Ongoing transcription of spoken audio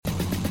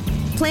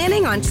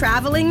Planning on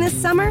traveling this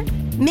summer?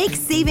 Make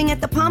saving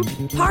at the pump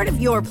part of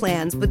your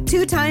plans with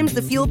 2 times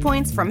the fuel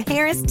points from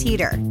Harris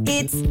Teeter.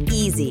 It's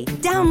easy.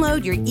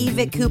 Download your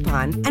eVic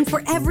coupon, and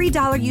for every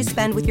 $1 you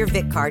spend with your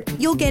Vic card,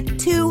 you'll get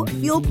 2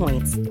 fuel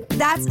points.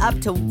 That's up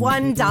to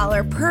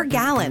 $1 per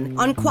gallon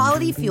on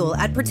quality fuel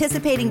at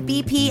participating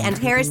BP and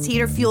Harris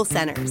Teeter fuel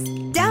centers.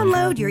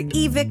 Download your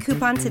eVic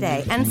coupon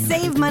today and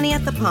save money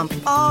at the pump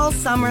all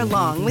summer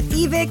long with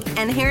eVic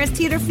and Harris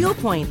Teeter fuel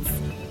points.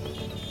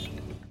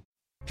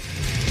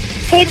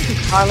 Hey, this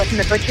is Carla from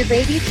the Butcher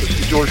Babies. This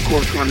is George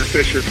Corner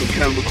Fisher from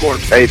Cannibal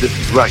Corpse. Hey, this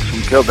is Rex from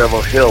Kill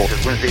Devil Hill.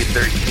 It's Wednesday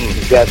 13. This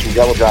is Daz from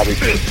Devil Dobby.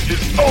 This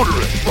is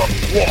Odorous from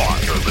War.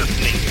 You're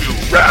listening to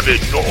Rabid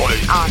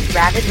Noise on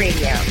Rabid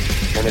Radio.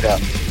 Turn it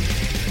up.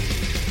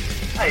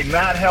 Hey,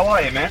 Matt, how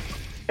are you, man?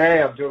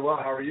 Hey, I'm doing well.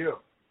 How are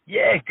you?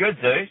 Yeah, good,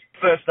 dude.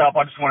 First up,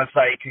 I just want to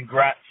say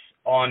congrats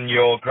on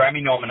your Grammy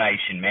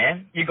nomination,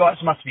 man. You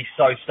guys must be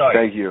so stoked.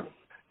 Thank you.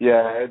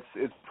 Yeah,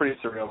 it's pretty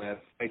surreal, man.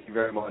 Thank you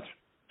very much.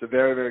 It's a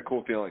very, very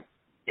cool feeling.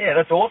 Yeah,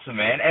 that's awesome,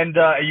 man. And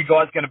are you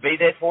guys going to be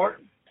there for it?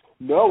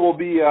 No,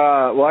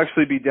 we'll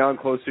actually be down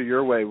closer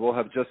your way. We'll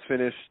have just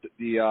finished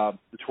the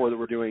tour that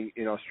we're doing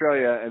in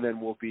Australia, and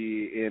then we'll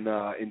be in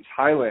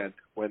Thailand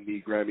when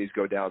the Grammys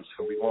go down.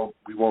 So we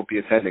won't be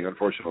attending,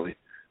 unfortunately.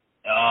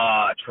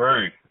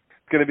 True.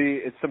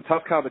 It's some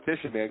tough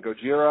competition, man.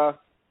 Gojira,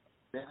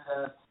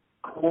 Baroness,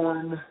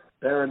 Korn,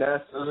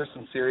 Baroness. Those are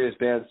some serious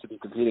bands to be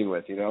competing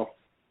with, you know.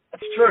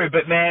 That's true,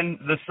 but man,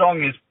 the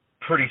song is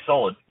pretty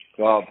solid.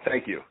 Well,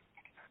 thank you.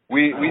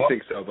 We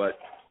think so, but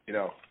you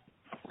know,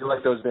 we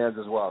like those bands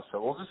as well.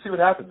 So we'll just see what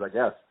happens, I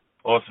guess.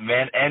 Awesome,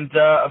 man. And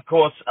of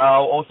course, I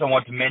also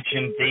want to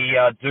mention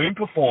the Doom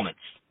performance.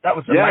 That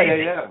was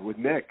amazing. Yeah. With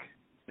Nick,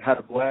 had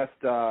a blast.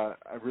 I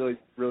really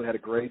had a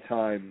great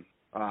time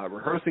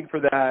rehearsing for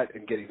that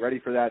and getting ready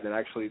for that. And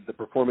actually, the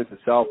performance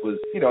itself was,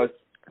 you know,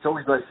 it's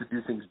always nice to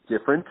do things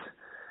different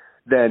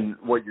than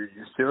what you're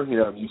used to. You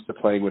know, I'm used to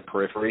playing with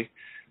Periphery,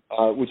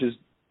 which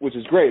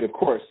is great, of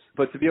course.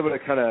 But to be able to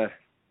kind of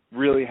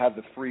really have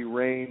the free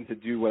reign to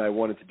do what I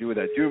wanted to do with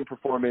that Doom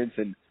performance,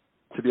 and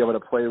to be able to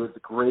play with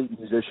great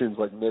musicians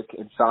like Nick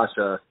and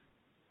Sasha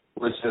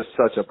was just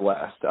such a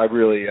blast. I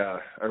really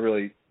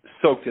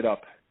soaked it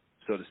up,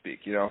 so to speak.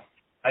 You know.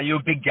 Are you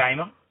a big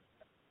gamer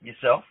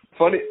yourself?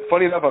 Funny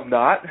enough, I'm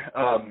not.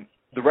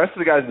 The rest of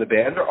the guys in the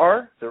band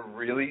are. They're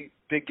really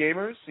big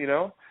gamers, you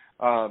know.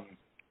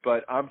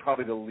 But I'm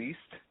probably the least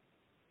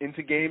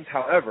into games.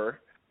 However,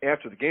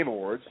 after the Game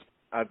Awards,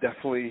 I've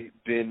definitely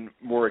been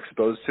more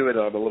exposed to it, and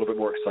I'm a little bit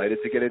more excited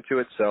to get into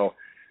it. So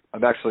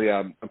I'm actually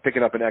I'm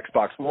picking up an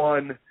Xbox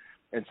One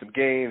and some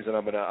games, and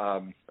I'm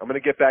gonna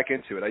get back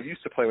into it. I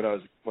used to play when I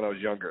was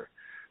younger.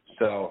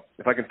 So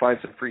if I can find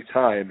some free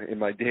time in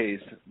my days,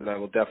 then I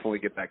will definitely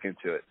get back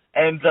into it.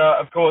 And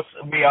of course,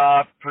 we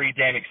are pretty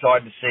damn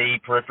excited to see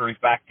Periphery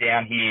back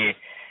down here.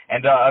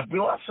 And we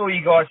last saw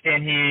you guys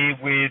down here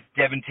with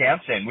Devin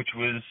Townsend, which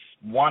was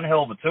one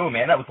hell of a tour,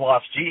 man. That was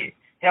last year.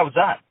 How was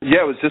that?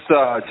 Yeah, it was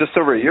just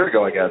over a year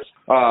ago, I guess.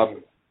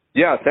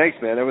 Yeah, thanks,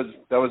 man.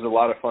 That was a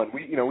lot of fun.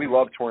 We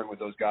love touring with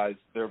those guys.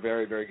 They're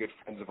very, very good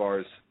friends of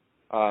ours.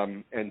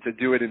 And to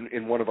do it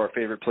in one of our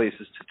favorite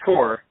places to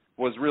tour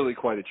was really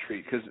quite a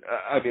treat. Because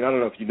I don't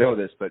know if you know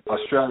this, but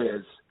Australia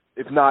is,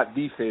 if not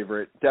the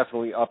favorite,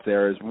 definitely up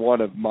there as one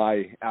of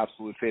my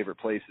absolute favorite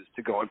places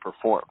to go and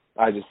perform.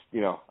 I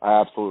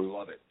absolutely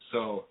love it.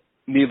 So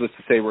needless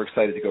to say, we're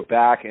excited to go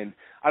back. And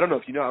I don't know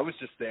if you know, I was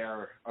just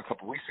there a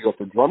couple of weeks ago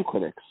for drum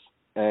clinics,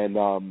 and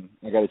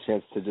I got a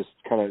chance to just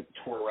kind of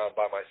tour around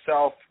by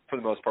myself for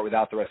the most part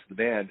without the rest of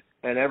the band.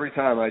 And every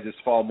time I just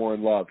fall more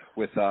in love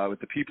with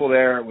the people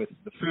there, with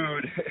the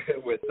food,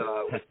 with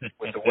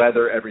the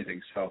weather,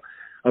 everything. So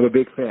I'm a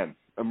big fan.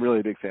 I'm really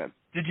a big fan.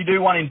 Did you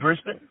do one in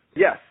Brisbane?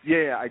 Yes.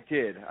 Yeah, I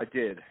did.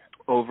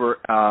 Over,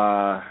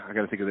 I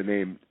got to think of the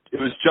name. It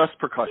was Just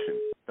Percussion.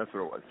 That's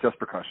what it was. Just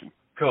Percussion.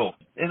 Cool.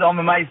 I'm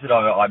amazed that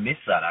I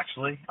missed that,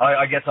 actually.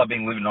 I guess I've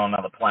been living on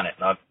another planet,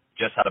 and I've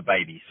just had a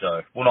baby,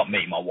 so, well, not me,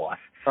 my wife.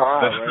 Right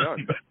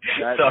on.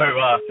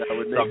 That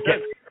would make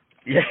sense.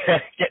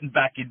 Getting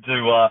back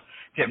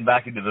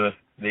into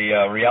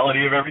the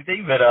reality of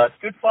everything, but it's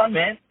good fun,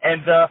 man.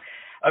 And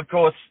of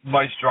course,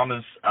 most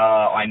drummers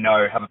I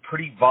know have a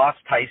pretty vast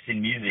taste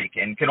in music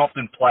and can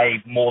often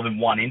play more than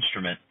one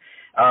instrument.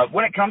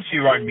 When it comes to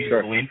your own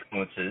musical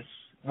influences,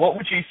 what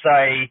would you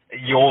say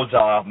yours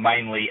are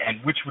mainly,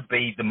 and which would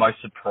be the most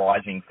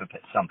surprising for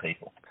some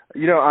people?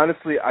 You know,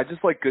 honestly, I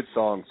just like good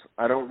songs.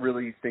 I don't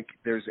really think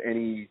there's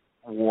any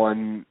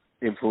one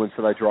influence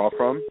that I draw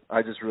from.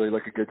 I just really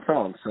like a good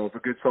song. So if a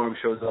good song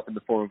shows up in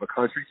the form of a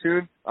country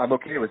tune, I'm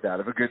okay with that.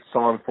 If a good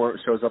song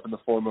shows up in the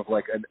form of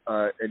like an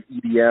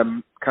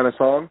EDM kind of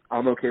song,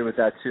 I'm okay with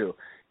that too.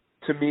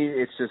 To me,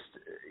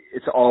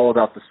 it's all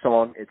about the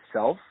song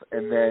itself.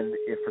 And then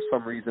if for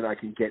some reason I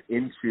can get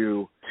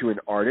into an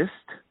artist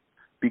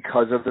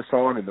because of the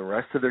song and the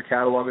rest of their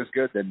catalog is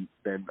good, then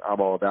I'm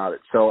all about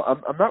it. So I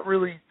don't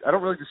really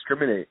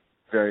discriminate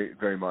very,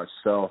 very much.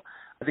 So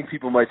I think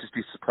people might just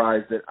be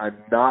surprised that I'm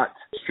not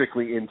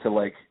strictly into,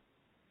 like,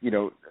 you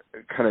know,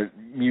 kind of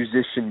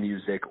musician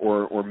music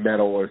or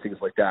metal or things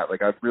like that.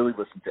 Like, I've really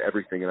listened to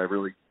everything, and I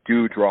really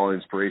do draw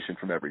inspiration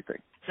from everything.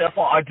 So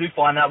I do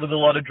find that with a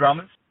lot of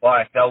drummers.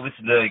 Like, they'll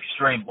listen to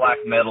extreme black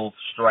metal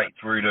straight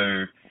through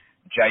to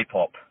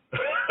J-pop.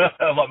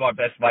 Like my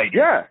best mate.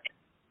 Yeah.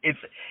 It's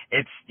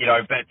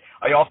but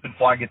I often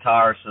find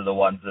guitarists are the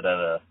ones that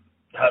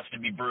has to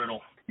be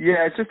brutal.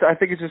 Yeah, I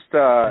think it's just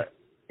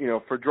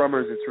for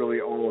drummers, it's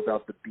really all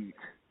about the beat.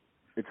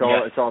 It's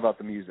all about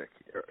the music,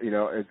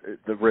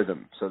 the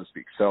rhythm, so to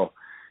speak. So,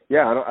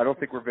 yeah, I don't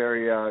think we're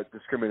very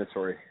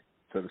discriminatory,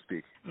 so to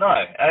speak. No,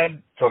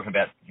 and talking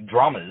about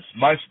drummers,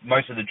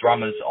 most of the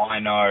drummers I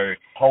know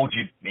hold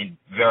you in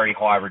very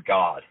high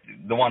regard.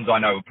 The ones I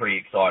know were pretty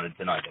excited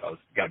to know that I was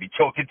going to be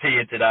talking to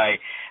you today.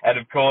 And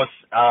of course,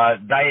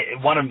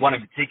 one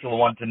in particular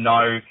wanted to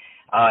know,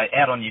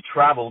 out on your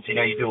travels, you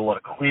do a lot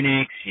of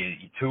clinics, you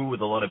tour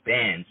with a lot of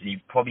bands, and you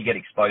probably get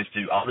exposed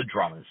to other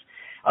drummers.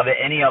 Are there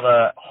any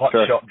other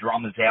hotshot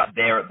drummers out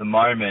there at the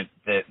moment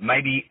that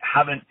maybe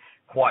haven't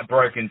quite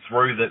broken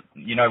through that,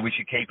 we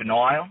should keep an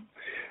eye on?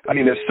 I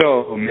mean, there's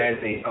so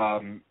many.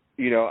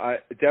 I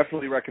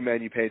definitely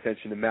recommend you pay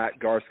attention to Matt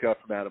Garska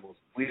from Animals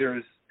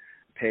Leaders.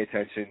 Pay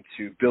attention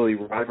to Billy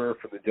Reimer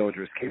from the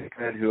Dillinger's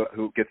Caveman,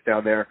 who gets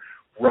down there.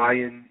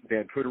 Ryan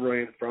Van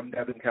Puderoyen from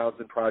Devin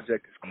Townsend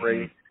Project is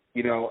great.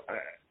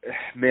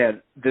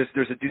 Man,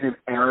 there's a dude named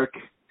Eric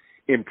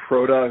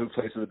Improda who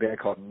plays in a band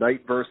called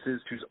Night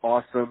Verses, who's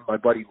awesome. My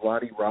buddy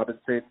Lonnie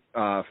Robinson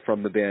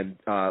from the band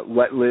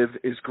Let Live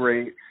is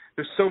great.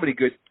 There's so many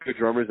good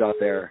drummers out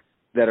there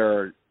that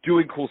are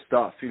doing cool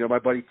stuff. My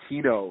buddy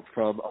Tino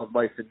from Of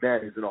Mice and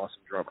Men is an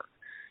awesome drummer.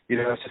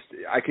 It's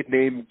just, I could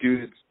name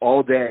dudes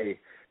all day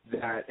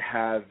that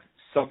have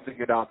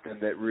something about them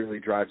that really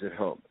drives it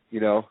home.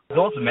 It's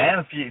awesome, man.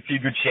 A few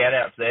good shout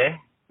outs there.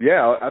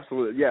 Yeah,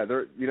 absolutely. Yeah,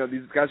 they're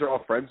these guys are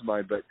all friends of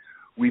mine, but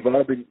we've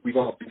all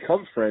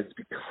become friends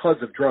because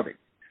of drumming.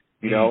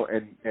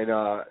 And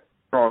a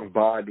strong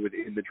bond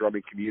within the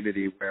drumming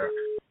community where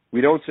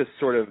we don't just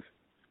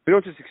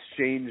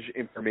exchange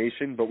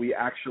information, but we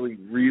actually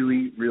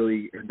really,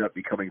 really end up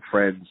becoming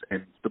friends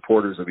and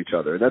supporters of each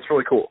other. And that's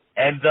really cool.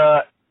 And,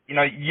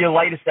 your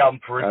latest album,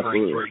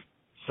 Periphery 3,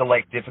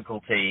 Select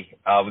Difficulty,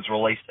 was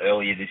released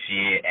earlier this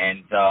year.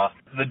 And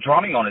the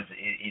drumming on it is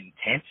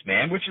intense,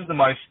 man. Which is the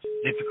most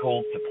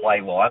difficult to play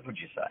live, would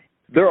you say?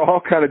 They're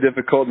all kind of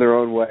difficult in their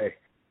own way.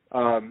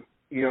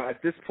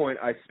 At this point,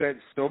 I spent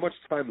so much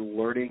time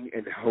learning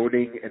and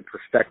honing and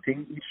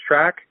perfecting each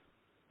track,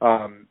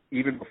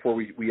 even before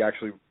we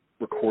actually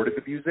recorded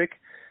the music,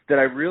 that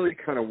I really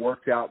kind of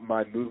worked out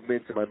my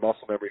movements and my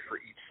muscle memory for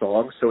each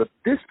song. So at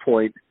this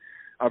point,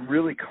 I'm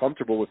really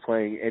comfortable with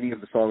playing any of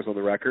the songs on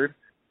the record,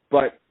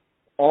 but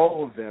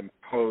all of them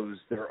pose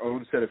their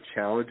own set of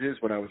challenges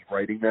when I was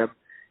writing them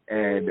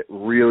and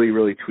really,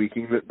 really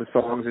tweaking the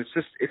songs.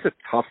 It's a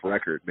tough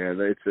record, man.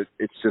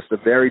 It's just a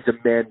very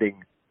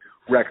demanding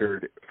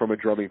record from a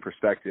drumming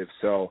perspective.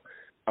 So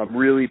I'm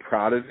really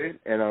proud of it,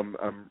 and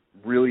I'm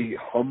really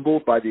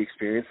humbled by the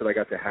experience that I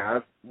got to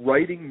have.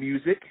 Writing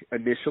music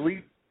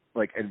initially,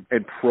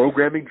 and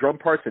programming drum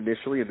parts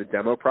initially in the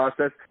demo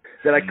process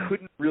that I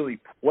couldn't really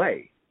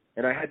play.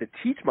 And I had to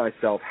teach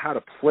myself how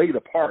to play the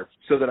parts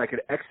so that I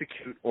could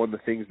execute on the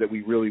things that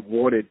we really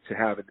wanted to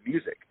have in the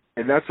music.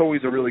 And that's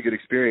always a really good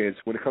experience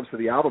when it comes to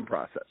the album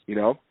process,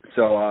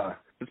 So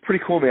it's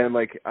pretty cool, man.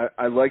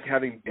 I like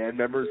having band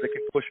members that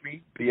can push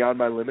me beyond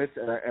my limits,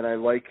 and I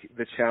like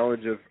the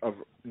challenge of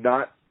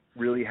not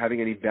really having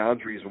any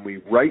boundaries when we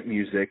write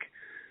music,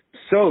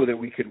 so that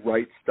we could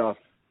write stuff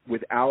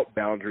without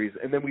boundaries,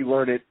 and then we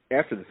learn it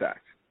after the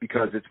fact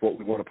because it's what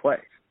we want to play.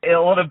 A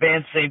lot of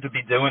bands seem to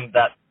be doing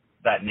that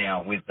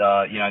now with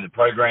the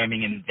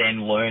programming and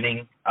then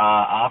learning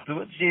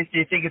afterwards. Do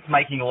you think it's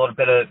making a lot of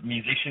better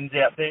musicians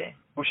out there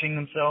pushing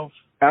themselves?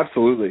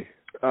 Absolutely.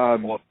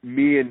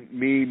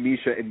 Me,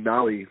 Misha, and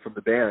Nali from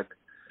the band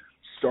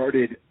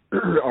started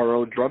our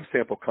own drum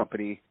sample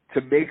company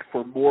to make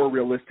for more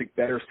realistic,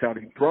 better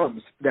sounding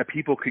drums that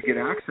people could get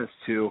access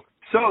to,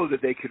 so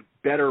that they could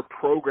better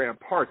program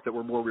parts that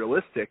were more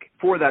realistic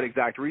for that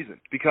exact reason.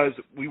 Because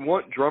we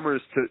want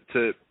drummers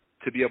to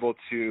be able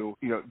to,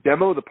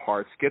 demo the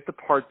parts, get the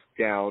parts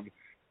down,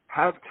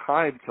 have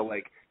time to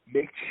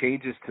make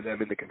changes to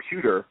them in the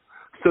computer,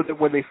 so that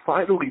when they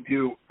finally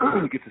do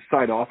get to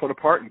sign off on a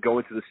part and go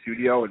into the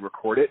studio and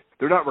record it,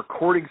 they're not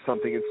recording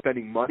something and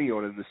spending money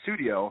on it in the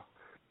studio,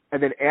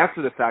 and then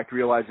after the fact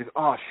realizing,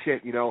 oh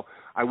shit,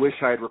 I wish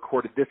I had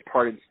recorded this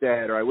part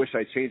instead, or I wish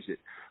I changed it.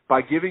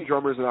 By giving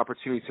drummers an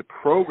opportunity to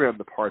program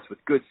the parts with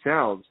good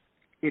sounds,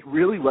 it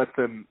really lets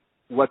them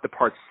let the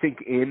parts sink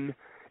in,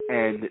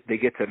 and they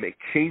get to make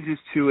changes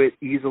to it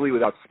easily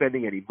without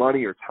spending any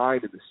money or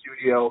time in the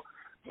studio,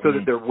 so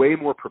that they're way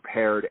more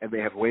prepared and they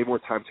have way more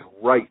time to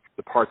write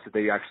the parts that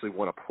they actually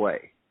want to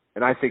play.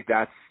 And I think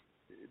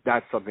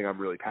that's something I'm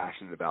really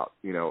passionate about,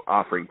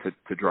 offering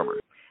to drummers.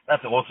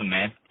 That's awesome,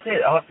 man. Yeah,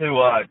 I'll have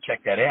to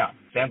check that out.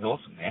 Sounds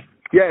awesome, man.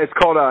 Yeah, it's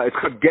called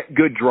Get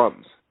Good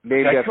Drums.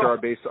 named Okay, after cool. our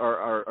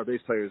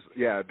bass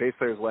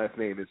player's last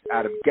name is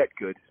Adam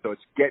Getgood. So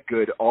it's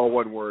Getgood, all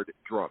one word,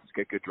 drums.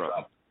 Getgood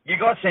drums. You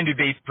guys seem to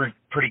be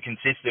pretty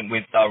consistent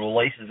with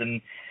releases,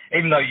 and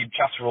even though you've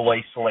just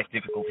released Select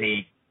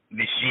Difficulty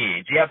this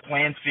year, do you have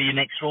plans for your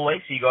next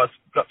release? You guys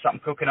got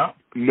something cooking up?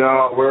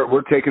 No,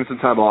 we're taking some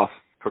time off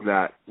from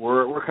that.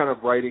 We're kind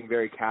of writing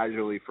very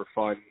casually for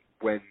fun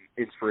when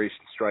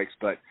inspiration strikes,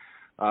 but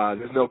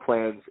there's no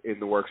plans in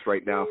the works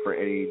right now for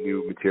any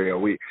new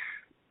material.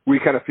 We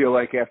kind of feel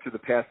like after the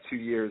past 2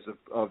 years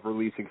of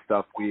releasing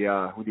stuff, we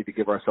need to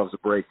give ourselves a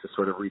break to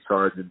sort of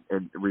recharge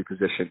and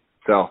reposition.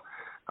 So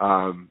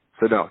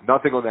no,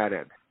 nothing on that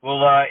end. Well,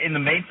 in the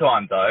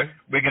meantime, though,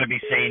 we're going to be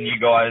seeing you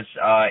guys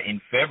in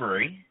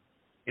February.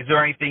 Is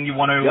there anything you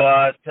want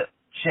to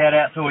shout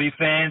out to all your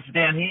fans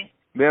down here?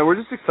 Man, we're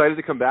just excited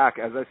to come back.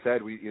 As I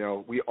said,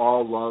 we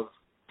all love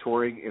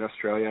touring in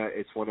Australia.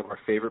 It's one of our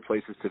favorite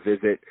places to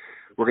visit.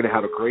 We're going to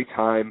have a great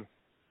time.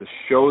 The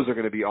shows are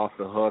going to be off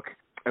the hook,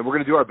 and we're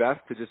going to do our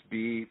best to just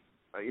be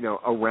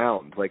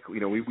around. Like, we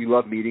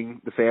love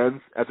meeting the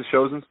fans at the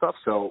shows and stuff,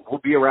 so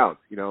we'll be around.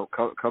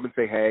 Come and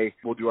say hey.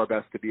 We'll do our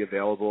best to be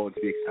available and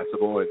to be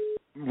accessible. And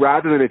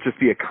rather than it just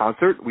be a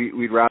concert,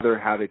 we'd rather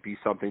have it be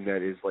something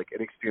that is like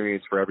an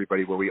experience for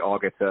everybody, where we all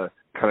get to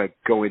kind of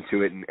go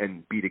into it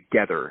and be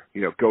together.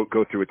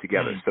 Go through it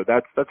together. So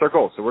that's our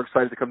goal. So we're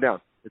excited to come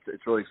down.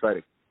 It's really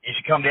exciting. You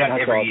should come down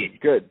every year.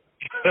 Good.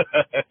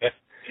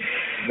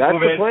 That's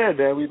the plan,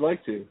 man. We'd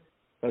like to.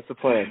 That's the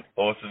plan.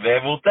 Awesome, man.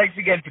 Well, thanks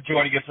again for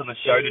joining us on the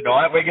show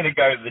tonight. We're going to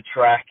go to the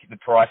track, The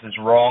Price is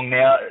Wrong.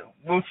 Now,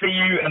 we'll see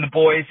you and the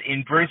boys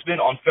in Brisbane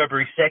on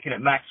February 2nd at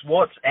Max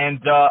Watts,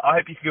 and I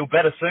hope you feel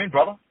better soon,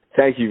 brother.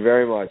 Thank you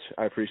very much.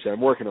 I appreciate it.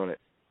 I'm working on it.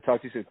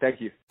 Talk to you soon. Thank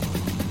you.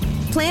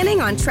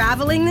 Planning on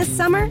traveling this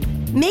summer?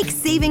 Make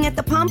saving at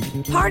the pump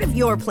part of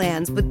your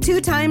plans with 2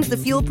 times the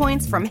fuel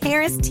points from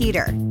Harris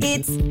Teeter.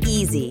 It's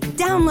easy.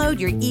 Download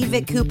your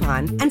eVic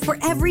coupon, and for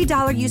every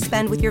 $1 you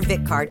spend with your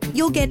Vic card,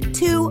 you'll get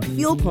 2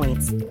 fuel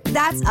points.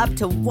 That's up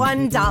to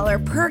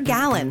 $1 per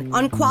gallon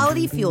on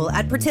quality fuel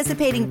at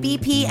participating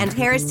BP and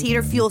Harris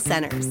Teeter fuel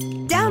centers.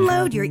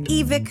 Download your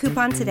eVic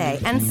coupon today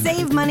and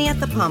save money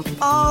at the pump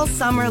all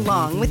summer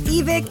long with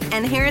eVic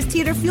and Harris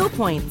Teeter fuel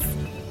points.